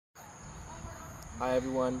Hi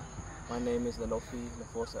everyone, my name is Lealofi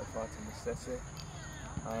Tamasese.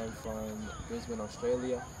 I am from Brisbane,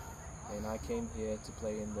 Australia, and I came here to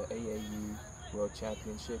play in the AAU World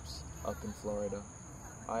Championships up in Florida.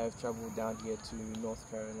 I have traveled down here to North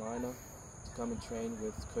Carolina to come and train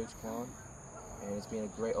with Coach Kwan, and it's been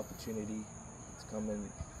a great opportunity to come and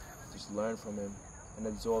just learn from him and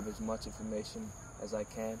absorb as much information as I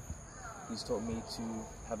can. He's taught me to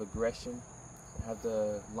have aggression and have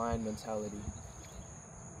the lion mentality.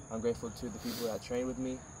 I'm grateful to the people that train with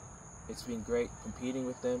me. It's been great competing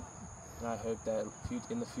with them, and I hope that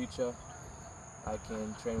in the future I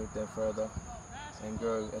can train with them further and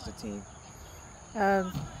grow as a team.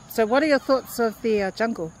 So what are your thoughts of the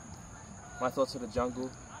jungle? My thoughts of the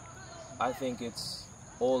jungle, I think it's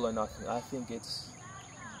all or nothing. I think it's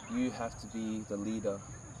you have to be the leader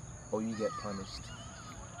or you get punished.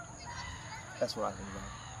 That's what I think about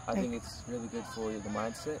it. I think it's really good for the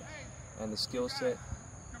mindset and the skill set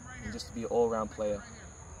and just to be an all-round player.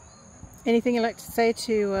 Anything you'd like to say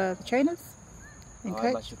to the trainers and coach?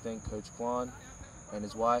 I'd like to thank Coach Kwan and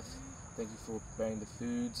his wife. Thank you for preparing the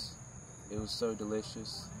foods. It was so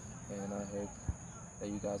delicious, and I hope that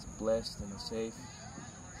you guys are blessed and are safe.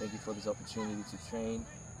 Thank you for this opportunity to train,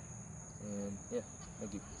 and yeah,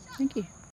 thank you. Thank you.